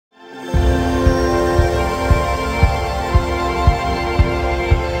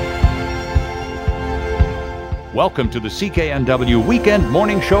Welcome to the CKNW Weekend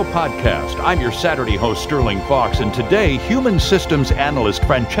Morning Show podcast. I'm your Saturday host, Sterling Fox, and today, human systems analyst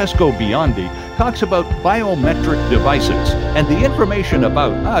Francesco Biondi talks about biometric devices and the information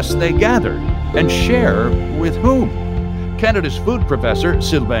about us they gather and share with whom. Canada's food professor,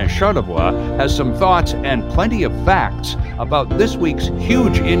 Sylvain Charlevoix, has some thoughts and plenty of facts about this week's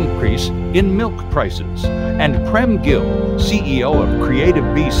huge increase in milk prices. And Prem Gill, CEO of Creative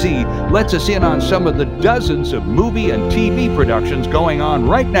BC, lets us in on some of the dozens of movie and TV productions going on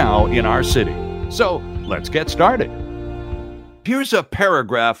right now in our city. So, let's get started. Here's a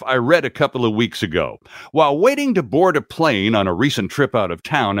paragraph I read a couple of weeks ago. While waiting to board a plane on a recent trip out of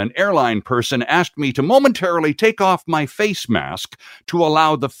town, an airline person asked me to momentarily take off my face mask to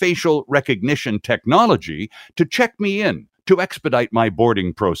allow the facial recognition technology to check me in to expedite my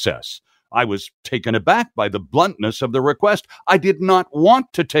boarding process. I was taken aback by the bluntness of the request. I did not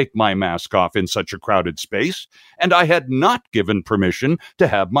want to take my mask off in such a crowded space, and I had not given permission to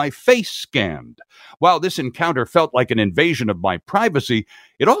have my face scanned. While this encounter felt like an invasion of my privacy,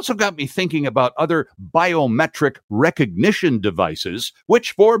 it also got me thinking about other biometric recognition devices,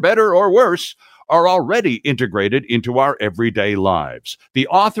 which, for better or worse, are already integrated into our everyday lives. The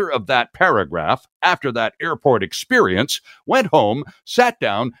author of that paragraph, after that airport experience, went home, sat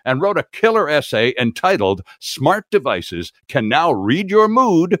down, and wrote a killer essay entitled "Smart Devices Can Now Read Your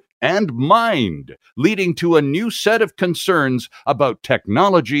Mood and Mind," leading to a new set of concerns about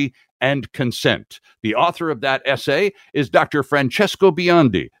technology and consent. The author of that essay is Dr. Francesco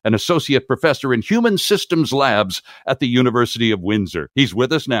Biondi, an associate professor in human systems labs at the University of Windsor. He's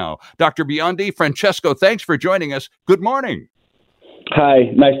with us now. Dr. Biondi, Francesco, thanks for joining us. Good morning.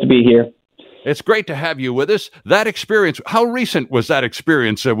 Hi, nice to be here. It's great to have you with us. That experience, how recent was that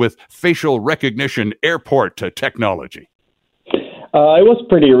experience with facial recognition airport technology? It was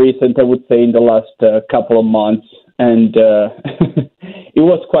pretty recent, I would say, in the last couple of months, and it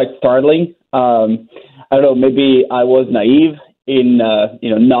was quite startling. I don't know, maybe I was naive in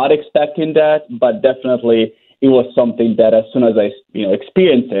not expecting that, but definitely it was something that as soon as I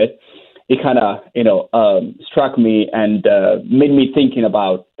experienced it, it kind of struck me and made me thinking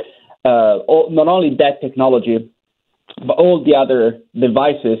about not only that technology, but all the other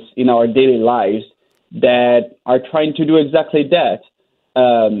devices in our daily lives that are trying to do exactly that.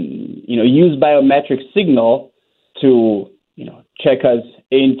 Use biometric signal to check us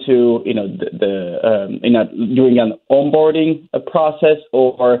into during an onboarding process,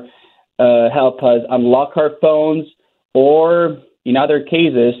 or help us unlock our phones, or in other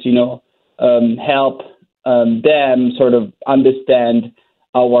cases, help them sort of understand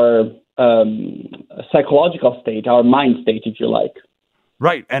our psychological state, our mind state, if you like.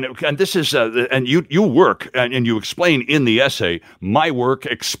 Right, and this is and you work and you explain in the essay. My work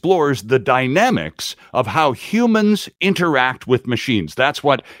explores the dynamics of how humans interact with machines. That's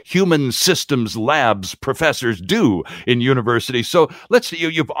what human systems labs professors do in universities. So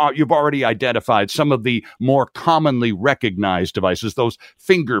you've already identified some of the more commonly recognized devices, those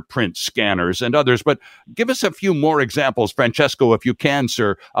fingerprint scanners and others. But give us a few more examples, Francesco, if you can,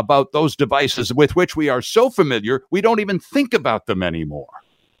 sir, about those devices with which we are so familiar we don't even think about them anymore.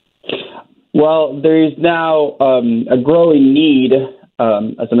 Well, there is now a growing need,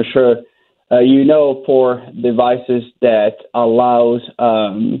 as I'm sure for devices that allow us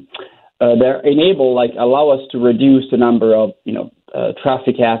to reduce the number of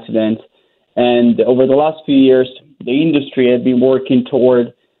traffic accidents. And over the last few years, the industry has been working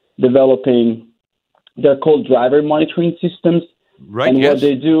toward developing. They're called driver monitoring systems. Right. And yes.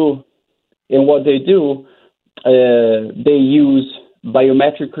 what they do, they use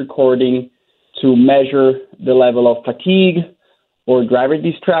biometric recording to measure the level of fatigue or driver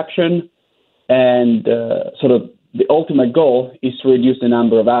distraction, and sort of the ultimate goal is to reduce the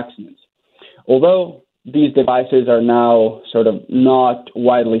number of accidents. Although these devices are now sort of not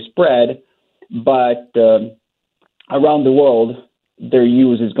widely spread, but around the world, their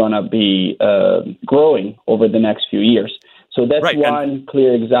use is going to be growing over the next few years. So that's right. One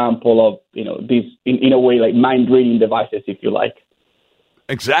clear example of these in a way like mind reading devices, if you like.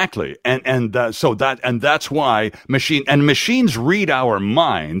 Exactly, and that's why machines read our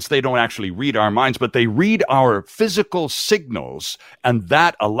minds. They don't actually read our minds, but they read our physical signals, and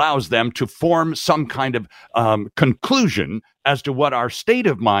that allows them to form some kind of conclusion as to what our state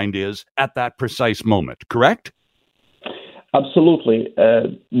of mind is at that precise moment. Correct? Absolutely.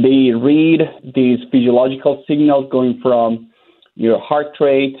 They read these physiological signals going from your heart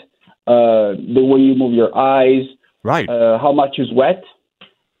rate, the way you move your eyes, right? How much you sweat.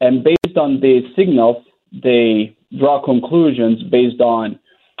 And based on these signals, they draw conclusions based on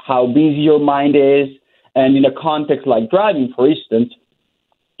how busy your mind is And in a context like driving, for instance,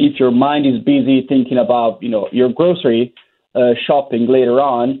 if your mind is busy thinking about, your grocery shopping later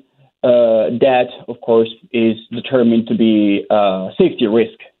on, that, of course, is determined to be a safety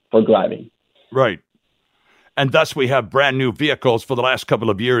risk for driving. Right. And thus we have brand new vehicles for the last couple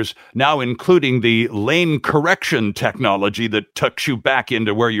of years, now including the lane correction technology that tucks you back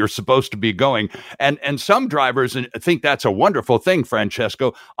into where you're supposed to be going. And some drivers think that's a wonderful thing,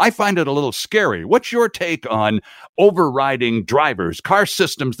 Francesco. I find it a little scary. What's your take on overriding drivers, car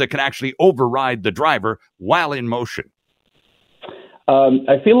systems that can actually override the driver while in motion?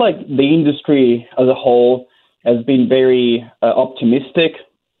 I feel like the industry as a whole has been very optimistic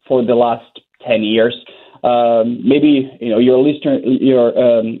for the last 10 years. Maybe your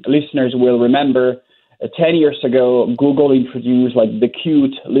listeners will remember 10 years ago, Google introduced like the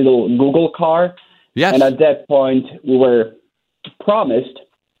cute little Google car. Yes. And at that point, we were promised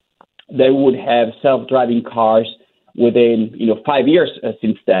they would have self-driving cars within 5 years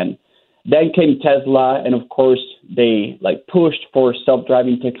since then. Then came Tesla, and of course, they pushed for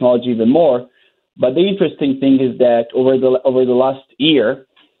self-driving technology even more. But the interesting thing is that over the last year,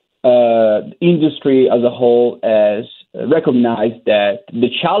 industry as a whole has recognized that the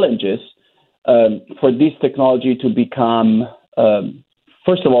challenges for this technology to become,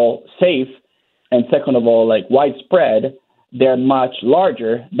 first of all, safe, and second of all, widespread, they're much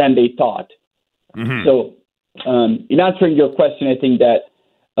larger than they thought. Mm-hmm. So, in answering your question, I think that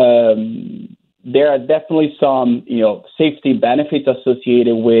there are definitely some, safety benefits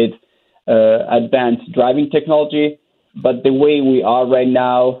associated with advanced driving technology. But the way we are right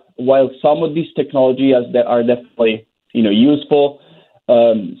now, while some of these technologies are definitely, useful,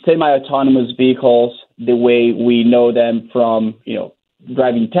 semi-autonomous vehicles, the way we know them from,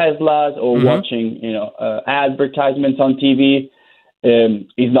 driving Teslas or mm-hmm. watching, advertisements on TV,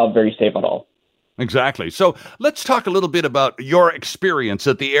 is not very safe at all. Exactly. So let's talk a little bit about your experience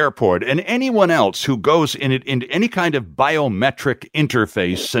at the airport and anyone else who goes into any kind of biometric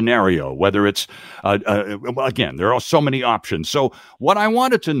interface scenario, whether it's, again, there are so many options. So what I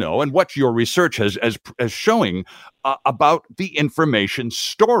wanted to know and what your research has showing about the information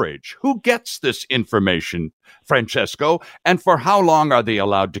storage. Who gets this information, Francesco, and for how long are they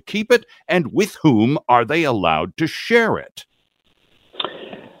allowed to keep it, and with whom are they allowed to share it?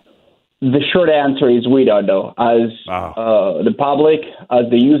 The short answer is we don't know. As the public, as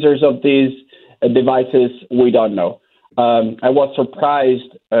the users of these devices, we don't know. I was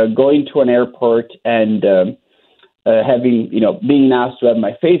surprised going to an airport and having, being asked to have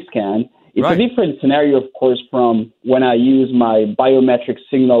my face scanned. It's right. A different scenario, of course, from when I use my biometric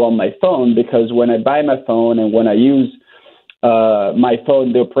signal on my phone, because when I buy my phone and when I use my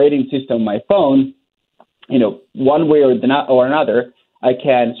phone, the operating system of my phone, one way or another, I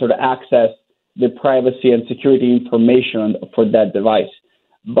can sort of access the privacy and security information for that device.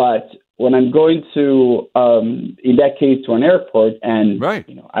 But when I'm going to, in that case, to an airport, and right.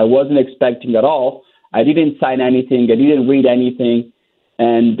 I wasn't expecting at all, I didn't sign anything, I didn't read anything,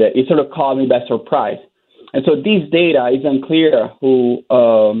 and it sort of caught me by surprise. And so this data is unclear who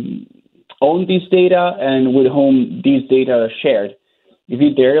own this data and with whom these data are shared. Is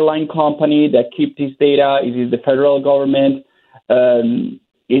it the airline company that keeps this data? Is it the federal government?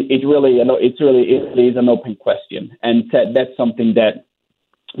 It really is an open question, and that's something that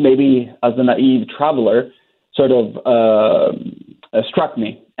maybe as a naive traveler sort of struck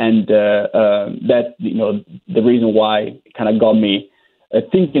me, and that the reason why it kind of got me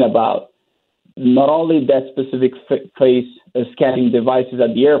thinking about not only that specific face scanning devices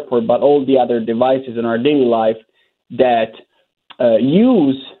at the airport, but all the other devices in our daily life that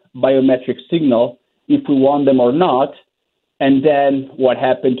use biometric signal, if we want them or not. And then what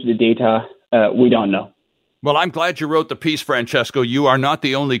happened to the data, we don't know. Well, I'm glad you wrote the piece, Francesco. You are not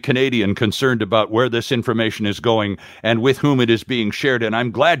the only Canadian concerned about where this information is going and with whom it is being shared. And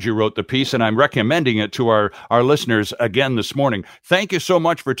I'm glad you wrote the piece, and I'm recommending it to our listeners again this morning. Thank you so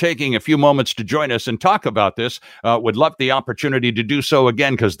much for taking a few moments to join us and talk about this. Would love the opportunity to do so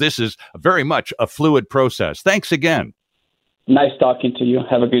again, because this is very much a fluid process. Thanks again. Nice talking to you.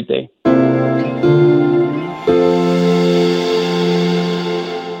 Have a good day.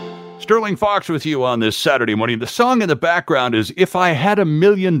 Sterling Fox with you on this Saturday morning. The song in the background is If I Had $1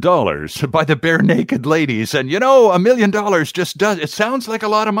 Million by the Bare Naked Ladies. And $1 million just does, it sounds like a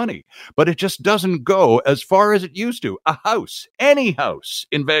lot of money, but it just doesn't go as far as it used to. A house, any house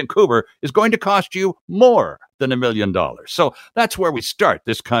in Vancouver is going to cost you more than $1 million. So that's where we start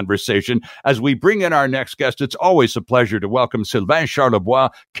this conversation. As we bring in our next guest, it's always a pleasure to welcome Sylvain Charlebois,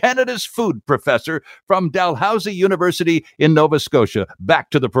 Canada's food professor from Dalhousie University in Nova Scotia,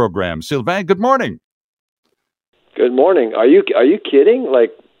 back to the program. Sylvain, good morning. Good morning. Are you kidding?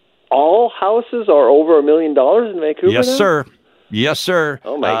 Like, all houses are over $1 million in Vancouver Yes, now? sir. Yes, sir.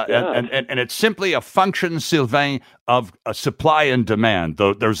 Oh, my God. And it's simply a function, Sylvain, of supply and demand.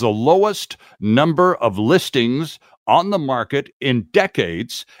 There's the lowest number of listings on the market in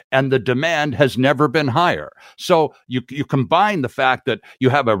decades, and the demand has never been higher. So you combine the fact that you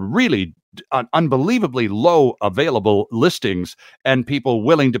have a really unbelievably low available listings and people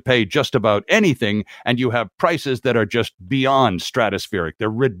willing to pay just about anything, and you have prices that are just beyond stratospheric. They're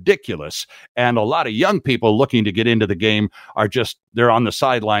ridiculous, and a lot of young people looking to get into the game they're on the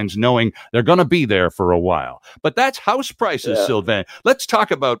sidelines knowing they're going to be there for a while. But that's house prices, Sylvain. Let's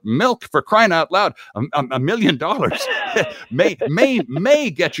talk about milk, for crying out loud. $1 million may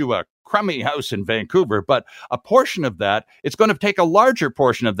get you a crummy house in Vancouver, but a portion of that, it's going to take a larger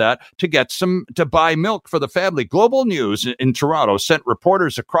portion of that to buy milk for the family. Global News in Toronto sent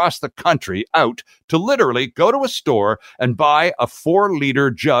reporters across the country out to literally go to a store and buy a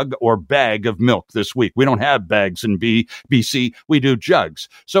 4-liter jug or bag of milk this week. We don't have bags in BC. We do jugs.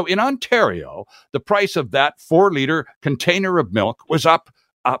 So in Ontario, the price of that 4-liter container of milk was up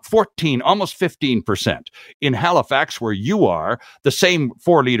 14, almost 15%. In Halifax, where you are, the same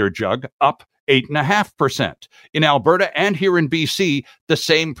 4-liter jug up 8.5%. In Alberta and here in BC, the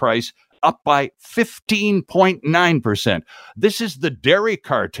same price up by 15.9%. This is the dairy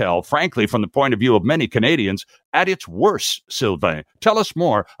cartel, frankly, from the point of view of many Canadians, at its worst, Sylvain. Tell us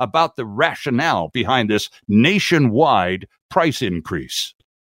more about the rationale behind this nationwide price increase.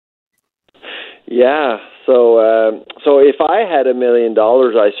 Yeah, so if I had $1 million,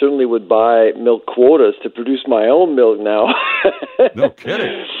 I certainly would buy milk quotas to produce my own milk now. No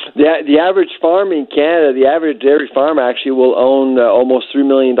kidding. The average farm in Canada, the average dairy farm actually will own almost $3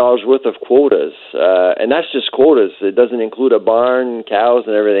 million worth of quotas, and that's just quotas. It doesn't include a barn, cows,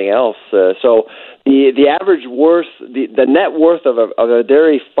 and everything else. So the average worth, the net worth of a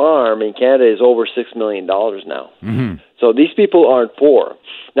dairy farm in Canada is over $6 million now. Mm-hmm. So these people aren't poor.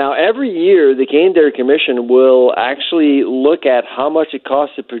 Now, every year, the Canadian Dairy Commission will actually look at how much it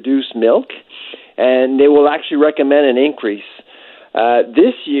costs to produce milk, and they will actually recommend an increase.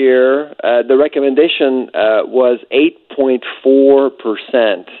 This year, the recommendation was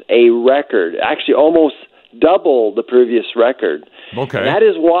 8.4%, a record, actually almost double the previous record. Okay. And that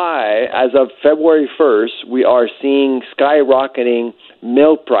is why, as of February 1st, we are seeing skyrocketing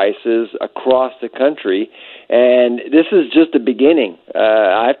milk prices across the country. And this is just the beginning,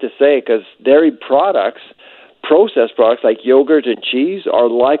 I have to say, because dairy products, processed products like yogurt and cheese, are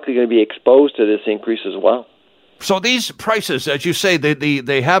likely going to be exposed to this increase as well. So these prices, as you say,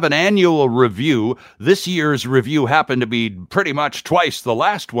 they have an annual review. This year's review happened to be pretty much twice the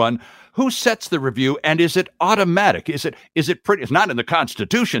last one. Who sets the review, and is it automatic? Is it pretty? It's not in the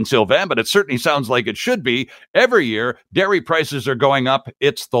Constitution, Sylvain, but it certainly sounds like it should be. Every year, dairy prices are going up.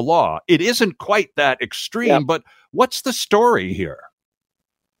 It's the law. It isn't quite that extreme, but what's the story here?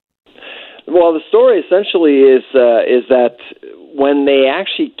 Well, the story essentially is that when they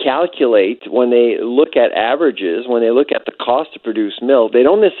actually calculate, when they look at averages, when they look at the cost to produce milk, they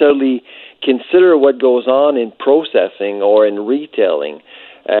don't necessarily consider what goes on in processing or in retailing.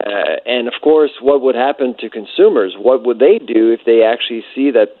 And, of course, what would happen to consumers? What would they do if they actually see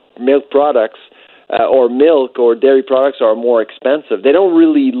that milk products or milk or dairy products are more expensive? They don't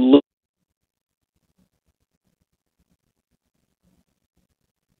really look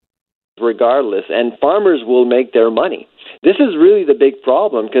regardless, and farmers will make their money. This is really the big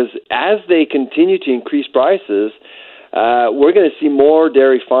problem, because as they continue to increase prices, we're going to see more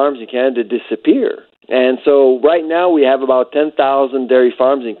dairy farms in Canada disappear. And so right now we have about 10,000 dairy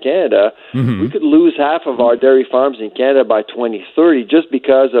farms in Canada. Mm-hmm. We could lose half of our dairy farms in Canada by 2030 just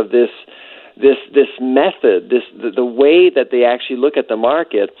because of this method. The way that they actually look at the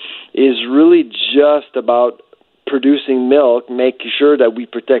market is really just about producing milk, making sure that we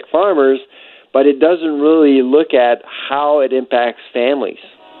protect farmers, but it doesn't really look at how it impacts families.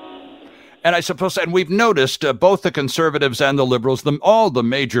 And I suppose, and we've noticed both the Conservatives and the Liberals, all the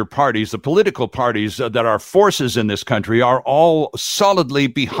major parties, the political parties that are forces in this country, are all solidly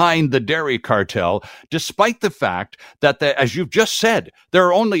behind the dairy cartel, despite the fact that, as you've just said, there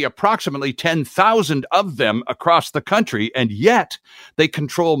are only approximately 10,000 of them across the country, and yet they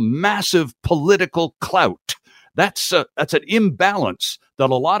control massive political clout. That's an imbalance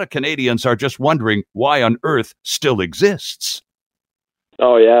that a lot of Canadians are just wondering why on earth still exists.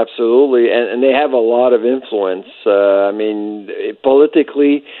 Oh, yeah, absolutely. And they have a lot of influence.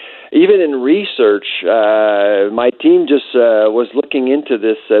 Politically, even in research, my team just was looking into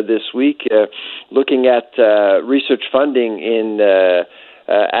this week, looking at research funding in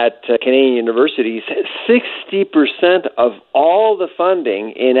at Canadian universities, 60% of all the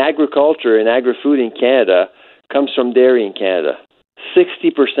funding in agriculture and agri-food in Canada comes from dairy in Canada.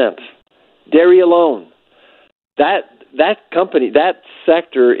 60%. Dairy alone. That company, that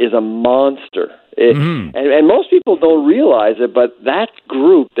sector is a monster. And most people don't realize it, but that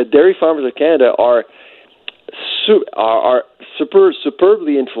group, the Dairy Farmers of Canada, are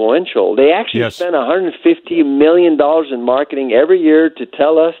superbly influential. They actually spend $150 million in marketing every year to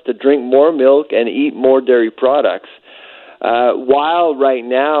tell us to drink more milk and eat more dairy products. While right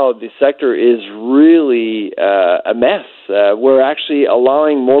now the sector is really a mess. We're actually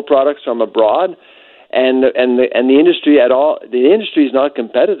allowing more products from abroad, and the industry the industry is not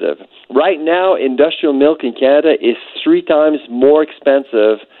competitive. Right now, industrial milk in Canada is 3 times more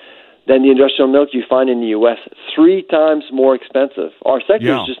expensive than the industrial milk you find in the U.S. 3 times more expensive. Our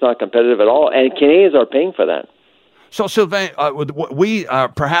sector is just not competitive at all, and Canadians are paying for that. So, Sylvain, we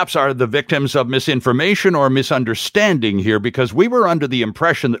perhaps are the victims of misinformation or misunderstanding here, because we were under the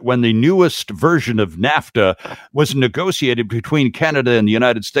impression that when the newest version of NAFTA was negotiated between Canada and the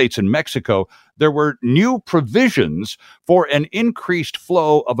United States and Mexico, there were new provisions for an increased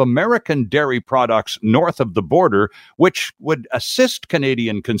flow of American dairy products north of the border, which would assist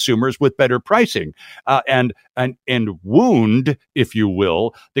Canadian consumers with better pricing and wound, if you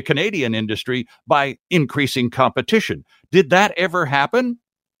will, the Canadian industry by increasing competition. Did that ever happen?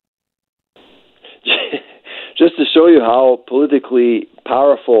 Just to show you how politically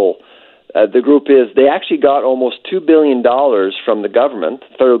powerful the group is, they actually got almost $2 billion from the government,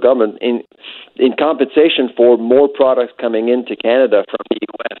 federal government, in compensation for more products coming into Canada from the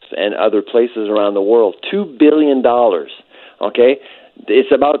U.S. and other places around the world. $2 billion, okay?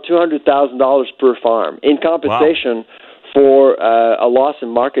 It's about $200,000 per farm in compensation for a loss in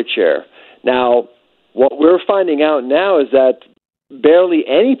market share. Now, what we're finding out now is that barely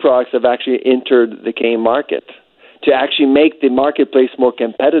any products have actually entered the Canadian market to actually make the marketplace more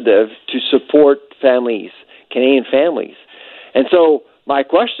competitive to support families, Canadian families. And so my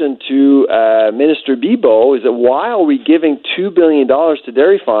question to Minister Bibeau is that why are we giving $2 billion to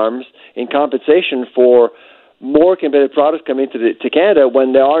dairy farms in compensation for more competitive products coming to Canada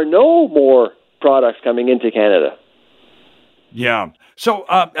when there are no more products coming into Canada? Yeah. So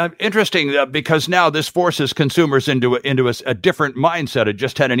interesting, because now this forces consumers into a different mindset. I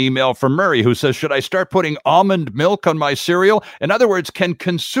just had an email from Murray who says, should I start putting almond milk on my cereal? In other words, can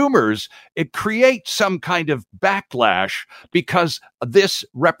consumers create some kind of backlash because this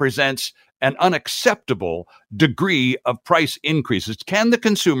represents an unacceptable degree of price increases? Can the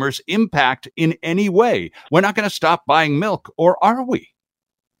consumers impact in any way? We're not going to stop buying milk, or are we?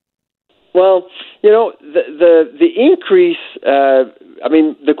 Well, you know, the increase.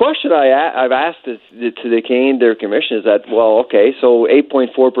 The question I've asked to the Canadian Dairy Commission is that, well, okay, so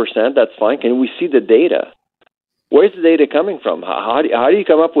 8.4%, that's fine. Can we see the data? Where's the data coming from? How do you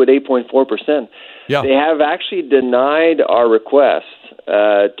come up with 8.4%? Yeah. They have actually denied our request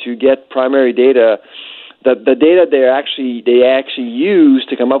to get primary data. The data they actually use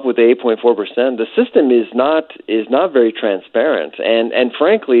to come up with the 8.4%. The system is not very transparent, and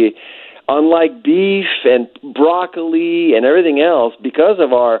frankly, unlike beef and broccoli and everything else, because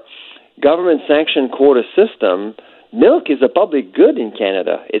of our government-sanctioned quota system, milk is a public good in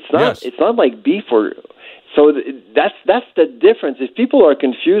Canada. It's not. Yes. It's not like beef or. So that's the difference. If people are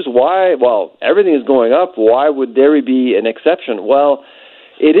confused, why? Well, everything is going up. Why would dairy be an exception? Well,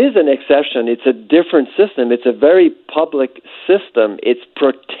 it is an exception. It's a different system. It's a very public system. It's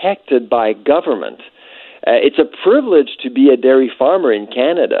protected by government. It's a privilege to be a dairy farmer in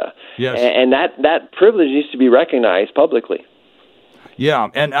Canada, yes. And that privilege needs to be recognized publicly. Yeah,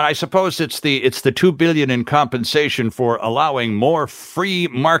 and I suppose it's the $2 billion in compensation for allowing more free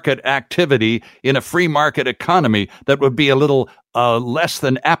market activity in a free market economy that would be a little less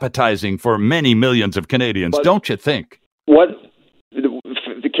than appetizing for many millions of Canadians, but don't you think? What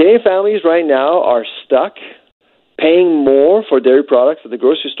the Canadian families right now are stuck paying more for dairy products at the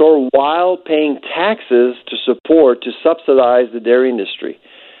grocery store while paying taxes to subsidize the dairy industry.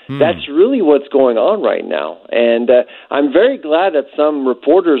 That's really what's going on right now. And I'm very glad that some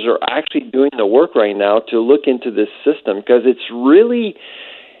reporters are actually doing the work right now to look into this system, because it's really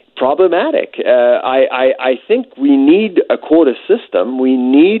problematic. I think we need a quota system. We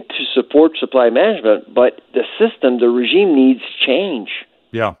need to support supply management, but the system, the regime needs change.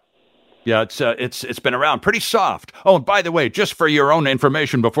 Yeah. Yeah, it's been around pretty soft. Oh, and by the way, just for your own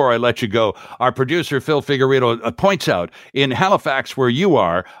information before I let you go, our producer, Phil Figueredo, points out in Halifax, where you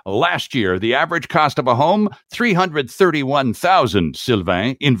are, last year, the average cost of a home, $331,000,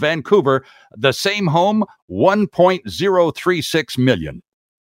 Sylvain. In Vancouver, the same home, $1.036 million.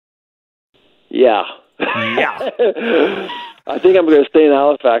 Yeah. Yeah. I think I'm going to stay in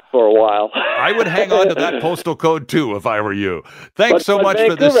Halifax for a while. I would hang on to that postal code, too, if I were you. Thanks so much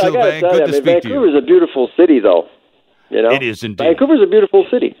Vancouver, for this, Sylvain. Good to speak to you. Vancouver's a beautiful city, though. You know? It is indeed. Vancouver's a beautiful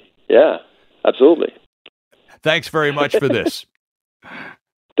city. Yeah, absolutely. Thanks very much for this.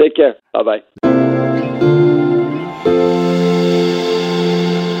 Take care. Bye-bye.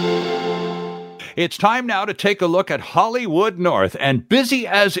 It's time now to take a look at Hollywood North, and busy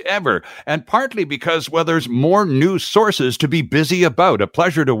as ever, and partly because, well, there's more news sources to be busy about. A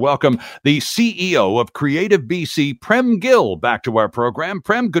pleasure to welcome the CEO of Creative BC, Prem Gill, back to our program.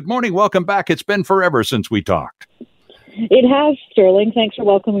 Prem, good morning. Welcome back. It's been forever since we talked. It has, Sterling. Thanks for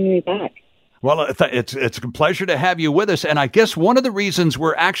welcoming me back. Well, it's a pleasure to have you with us. And I guess one of the reasons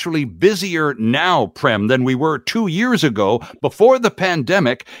we're actually busier now, Prem, than we were 2 years ago before the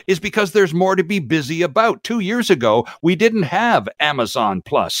pandemic is because there's more to be busy about. 2 years ago, we didn't have Amazon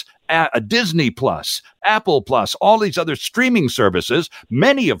Plus, Disney Plus, Apple Plus, all these other streaming services,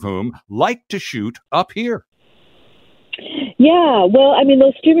 many of whom like to shoot up here. Yeah, well, I mean,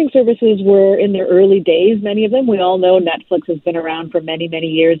 those streaming services were in their early days, many of them. We all know Netflix has been around for many, many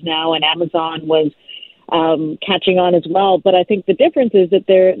years now, and Amazon was catching on as well. But I think the difference is that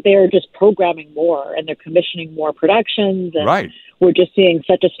they're just programming more, and they're commissioning more productions. And right. We're just seeing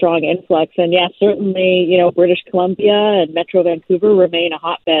such a strong influx. And yeah, certainly, you know, British Columbia and Metro Vancouver remain a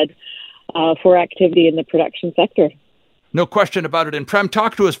hotbed for activity in the production sector. No question about it. And Prem,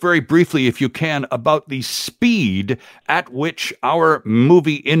 talk to us very briefly, if you can, about the speed at which our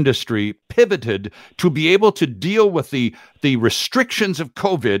movie industry pivoted to be able to deal with the restrictions of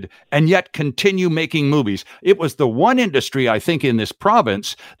COVID and yet continue making movies. It was the one industry, I think, in this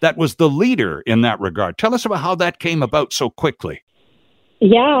province that was the leader in that regard. Tell us about how that came about so quickly.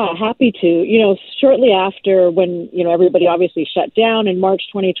 Yeah, happy to. You know, shortly after when, you know, everybody obviously shut down in March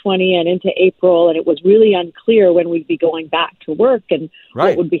 2020 and into April, and it was really unclear when we'd be going back to work and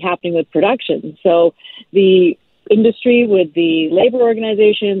what would be happening with production. So the industry with the labor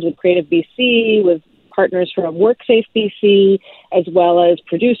organizations, with Creative BC, with partners from WorkSafe BC, as well as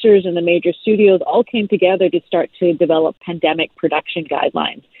producers and the major studios, all came together to start to develop pandemic production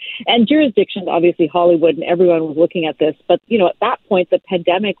guidelines. And jurisdictions, obviously Hollywood and everyone was looking at this. But, you know, at that point, the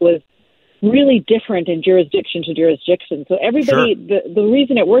pandemic was really different in jurisdiction to jurisdiction. So everybody, the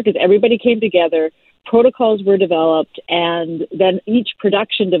reason it worked is everybody came together, protocols were developed, and then each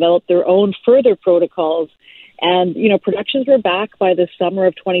production developed their own further protocols. And, you know, productions were back by the summer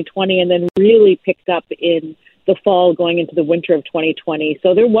of 2020 and then really picked up in the fall going into the winter of 2020.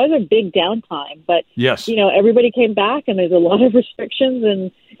 So there was a big downtime, but, yes, you know, everybody came back and there's a lot of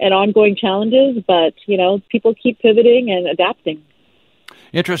restrictions and ongoing challenges, but, you know, people keep pivoting and adapting.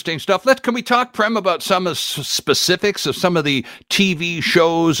 Interesting stuff. Can we talk, Prem, about some of the specifics of some of the TV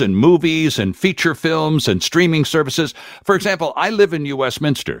shows and movies and feature films and streaming services? For example, I live in New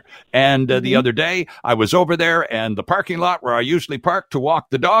Westminster, and the other day I was over there, and the parking lot where I usually park to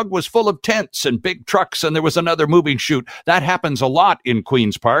walk the dog was full of tents and big trucks, and there was another movie shoot. That happens a lot in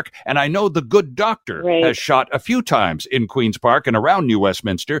Queen's Park, and I know The Good Doctor has shot a few times in Queen's Park and around New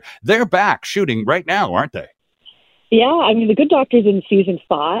Westminster. They're back shooting right now, aren't they? Yeah, I mean, The Good Doctor's in season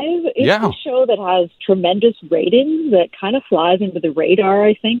 5. It's a show that has tremendous ratings that kind of flies under the radar,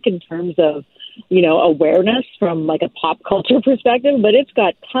 I think, in terms of, you know, awareness from like a pop culture perspective. But it's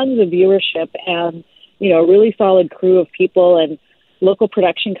got tons of viewership and, you know, a really solid crew of people and local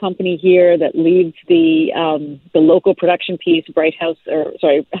production company here that leads the local production piece, Bright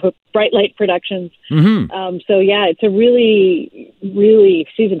Light Productions. So yeah, it's a really, really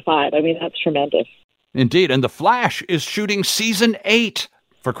season 5. I mean, that's tremendous. Indeed. And The Flash is shooting season 8,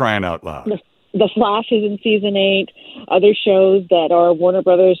 for crying out loud. The Flash is in season 8. Other shows that are Warner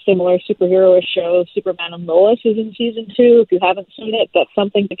Brothers, similar superhero shows, Superman and Lois is in season 2. If you haven't seen it, that's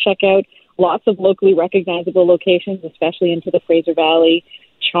something to check out. Lots of locally recognizable locations, especially into the Fraser Valley.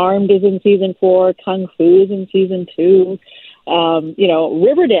 Charmed is in season 4. Kung Fu is in season 2. You know,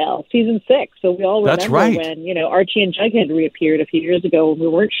 Riverdale, season 6. So we all remember when, you know, Archie and Jughead reappeared a few years ago and we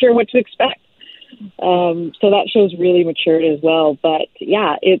weren't sure what to expect. So that show's really matured as well. But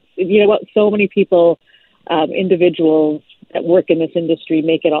yeah, it's, you know what, so many people, individuals that work in this industry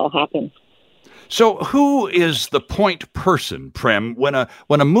make it all happen. So who is the point person, Prem, when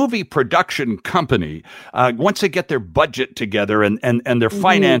a movie production company, once they get their budget together and their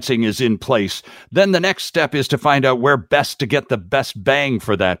financing is in place, then the next step is to find out where best to get the best bang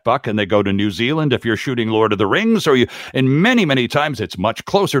for that buck, and they go to New Zealand if you're shooting Lord of the Rings, and many times it's much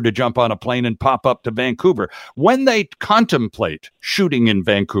closer to jump on a plane and pop up to Vancouver. When they contemplate shooting in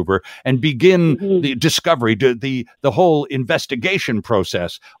Vancouver and begin the discovery, the whole investigation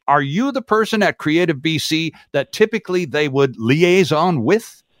process, are you the person at Creative BC that typically they would liaison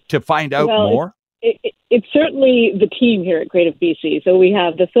with to find out more? It's certainly the team here at Creative BC. So we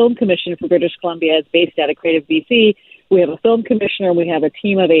have the Film Commission for British Columbia is based out of Creative BC. We have a film commissioner, and we have a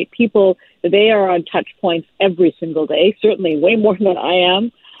team of 8 people. They are on touch points every single day, certainly way more than I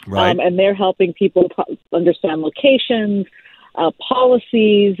am. Right. And they're helping people understand locations,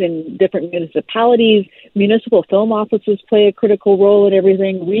 policies in different municipalities. Municipal film offices play a critical role in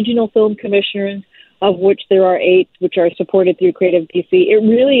everything. Regional film commissioners, of which there are 8, which are supported through Creative BC. It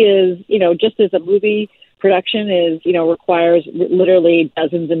really is, just as a movie production is, requires literally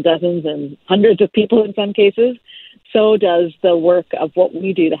dozens and dozens and hundreds of people in some cases, so does the work of what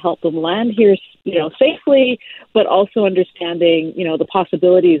we do to help them land here, safely, but also understanding, the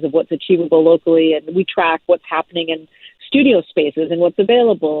possibilities of what's achievable locally. And we track what's happening in studio spaces and what's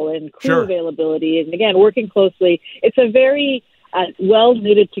available and crew availability. And again, working closely. It's a very well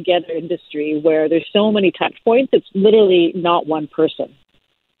knitted together industry where there's so many touch points. It's literally not one person.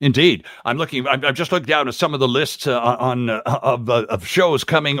 Indeed. I'm just looking down at some of the lists of shows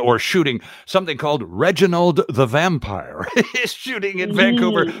coming or shooting. Something called Reginald the Vampire is shooting in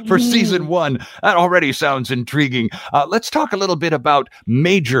Vancouver for season 1. That already sounds intriguing. Let's talk a little bit about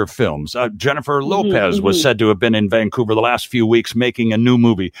major films. Jennifer Lopez was said to have been in Vancouver the last few weeks making a new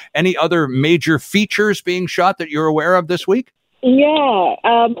movie. Any other major features being shot that you're aware of this week? Yeah.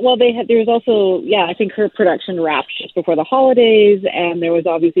 Well, there's also, I think her production wrapped just before the holidays, and there was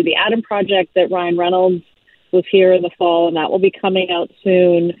obviously the Adam Project that Ryan Reynolds was here in the fall, and that will be coming out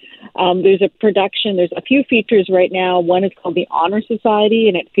soon. There's a few features right now. One is called The Honor Society,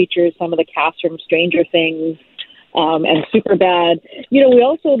 and it features some of the cast from Stranger Things and Superbad.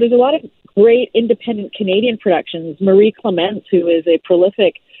 There's a lot of great independent Canadian productions. Marie Clements, who is a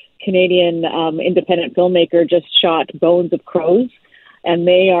prolific Canadian independent filmmaker, just shot Bones of Crows, and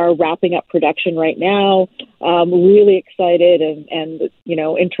they are wrapping up production right now. Really excited and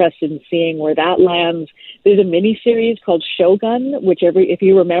interested in seeing where that lands. There's a mini series called Shogun, which if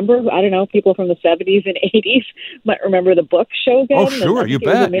you remember, I don't know, people from the 70s and 80s might remember the book Shogun. Oh, sure, you bet.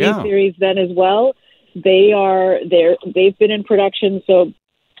 It was a mini series then as well. They've been in production, so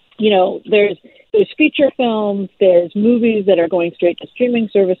there's feature films, there's movies that are going straight to streaming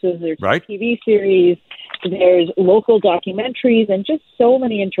services, there's TV series, there's local documentaries, and just so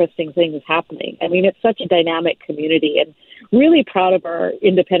many interesting things happening. I mean, it's such a dynamic community, and really proud of our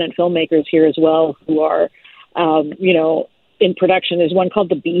independent filmmakers here as well who are, in production. There's one called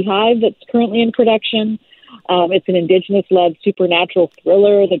The Beehive that's currently in production. It's an Indigenous-led supernatural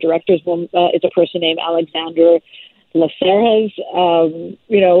thriller. The director's is a person named Alexandra Lacerres.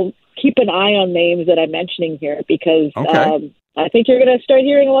 Keep an eye on names that I'm mentioning here because I think you're going to start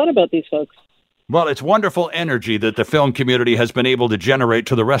hearing a lot about these folks. Well, it's wonderful energy that the film community has been able to generate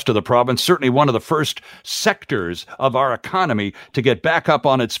to the rest of the province. Certainly one of the first sectors of our economy to get back up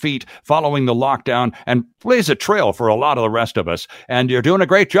on its feet following the lockdown and blaze a trail for a lot of the rest of us. And you're doing a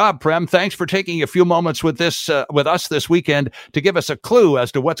great job, Prem. Thanks for taking a few moments with us this weekend to give us a clue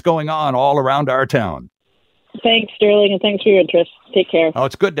as to what's going on all around our town. Thanks, Sterling, and thanks for your interest. Take care. Oh,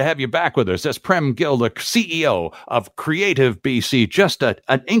 it's good to have you back with us. That's Prem Gill, the CEO of Creative BC. Just an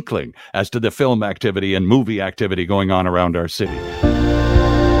inkling as to the film activity and movie activity going on around our city.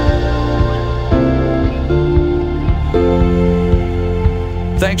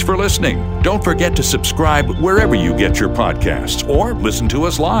 Thanks for listening. Don't forget to subscribe wherever you get your podcasts or listen to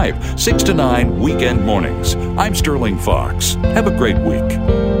us live, 6 to 9 weekend mornings. I'm Sterling Fox. Have a great week.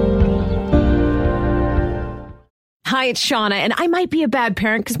 Hi, it's Shauna, and I might be a bad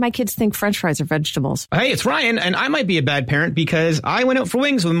parent because my kids think French fries are vegetables. Hey, it's Ryan, and I might be a bad parent because I went out for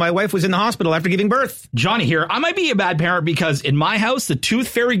wings when my wife was in the hospital after giving birth. Johnny here. I might be a bad parent because in my house, the tooth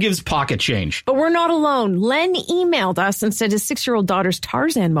fairy gives pocket change. But we're not alone. Len emailed us and said his 6-year-old daughter's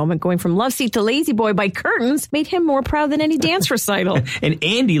Tarzan moment going from love seat to lazy boy by curtains made him more proud than any dance recital. And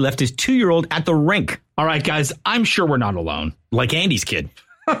Andy left his 2-year-old at the rink. All right, guys, I'm sure we're not alone. Like Andy's kid.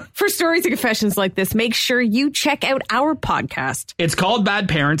 For stories and confessions like this, make sure you check out our podcast. It's called Bad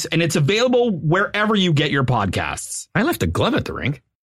Parents, and it's available wherever you get your podcasts. I left a glove at the rink.